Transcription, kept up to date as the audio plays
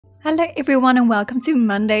Hello everyone and welcome to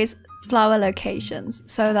Monday's flower locations.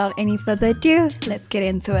 So without any further ado, let's get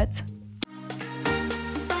into it.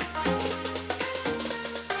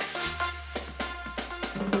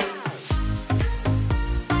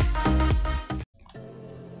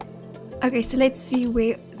 Okay, so let's see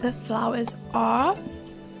where the flowers are.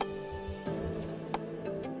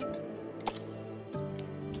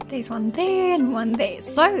 There's one there and one there.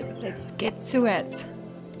 So let's get to it.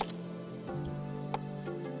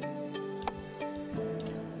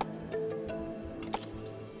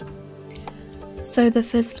 So the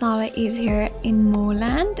first flower is here in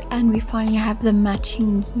Moorland, and we finally have the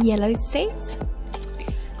matching yellow set.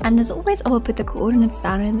 And as always, I will put the coordinates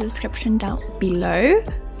down in the description down below.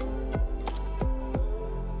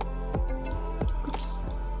 Oops.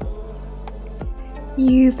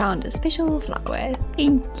 You found a special flower.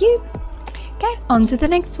 Thank you. Okay, on to the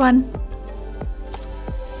next one.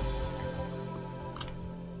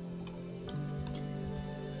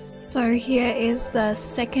 So here is the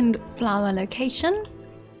second flower location.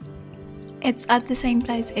 It's at the same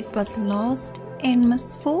place it was last in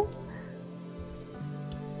Mistfall,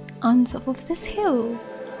 on top of this hill.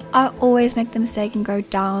 I always make the mistake and go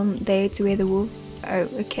down there to where the wolf... Oh,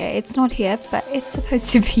 okay, it's not here, but it's supposed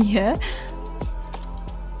to be here.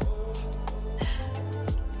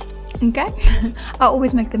 Okay, I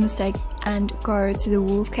always make the mistake and go to the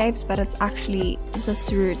wolf caves, but it's actually this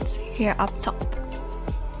route here up top.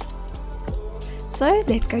 So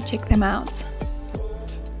let's go check them out.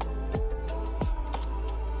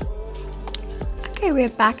 Okay, we're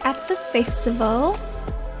back at the festival.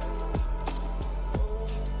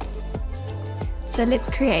 So let's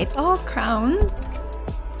create our crowns.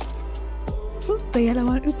 Ooh, the yellow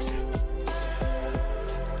one, oops.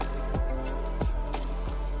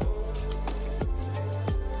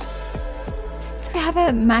 So we have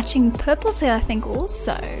a matching purple set, I think,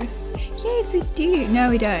 also. Yes, we do.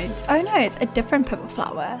 No, we don't. Oh no, it's a different purple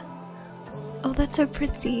flower. Oh, that's so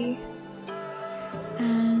pretty.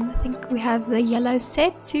 And I think we have the yellow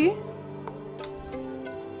set too.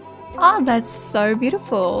 Oh, that's so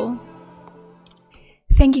beautiful.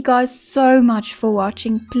 Thank you guys so much for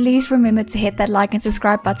watching. Please remember to hit that like and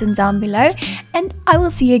subscribe button down below. And I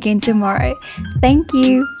will see you again tomorrow. Thank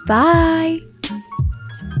you. Bye.